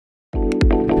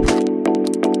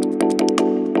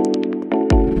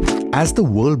As the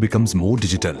world becomes more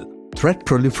digital, threat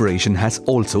proliferation has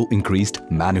also increased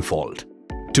manifold.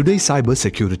 Today,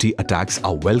 cybersecurity attacks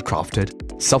are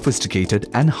well-crafted, sophisticated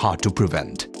and hard to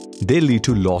prevent. They lead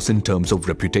to loss in terms of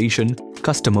reputation,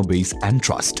 customer base and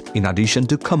trust, in addition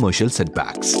to commercial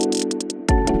setbacks.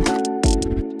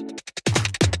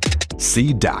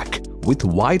 C-DAC, with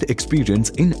wide experience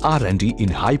in R&D in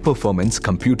high-performance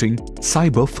computing,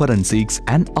 cyber forensics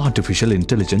and artificial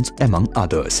intelligence among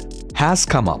others, has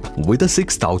come up with a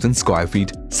 6,000 square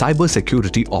feet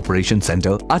cybersecurity operations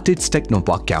center at its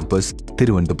Technopark campus,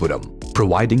 Thiruvananthapuram,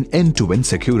 providing end-to-end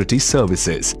security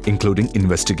services including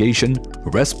investigation,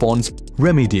 response,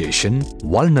 remediation,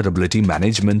 vulnerability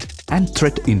management and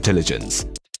threat intelligence.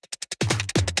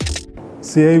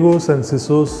 CIOs and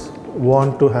CSoCs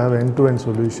want to have end-to-end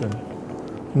solution,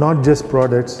 not just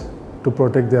products to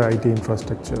protect their IT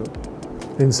infrastructure.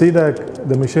 In C-DAC,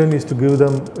 the mission is to give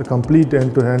them a complete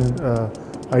end-to-end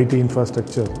IT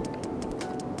infrastructure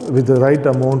with the right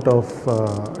amount of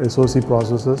SoC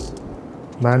processes,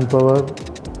 manpower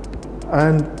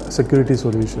and security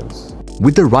solutions.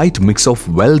 With the right mix of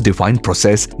well-defined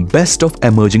process, best of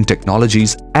emerging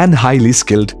technologies and highly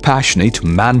skilled, passionate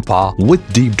manpower with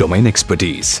deep domain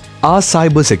expertise, our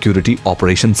Cybersecurity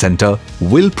Operations Center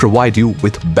will provide you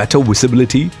with better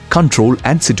visibility, control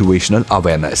and situational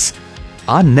awareness.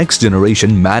 Our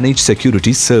next-generation managed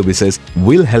security services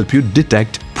will help you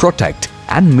detect, protect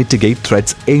and mitigate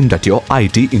threats aimed at your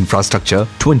IT infrastructure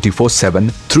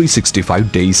 24/7,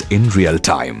 365 days in real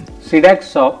time. C-DAC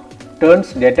SoC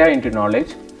turns data into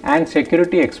knowledge, and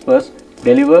security experts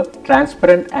deliver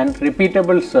transparent and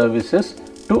repeatable services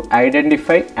to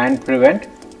identify and prevent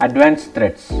advanced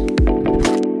threats.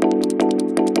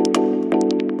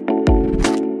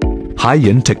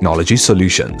 High-end technology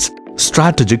solutions,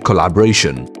 strategic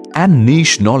collaboration and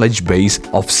niche knowledge base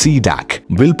of C-DAC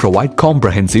will provide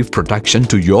comprehensive protection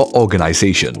to your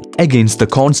organization against the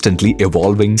constantly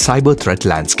evolving cyber threat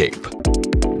landscape.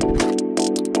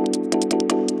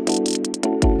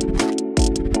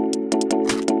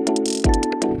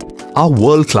 Our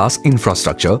world-class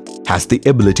infrastructure has the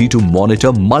ability to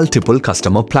monitor multiple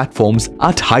customer platforms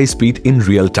at high speed in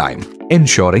real time,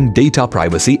 ensuring data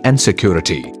privacy and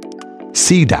security.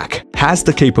 C-DAC has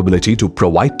the capability to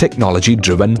provide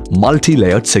technology-driven,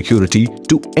 multi-layered security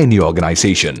to any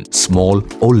organization, small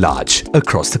or large,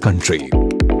 across the country.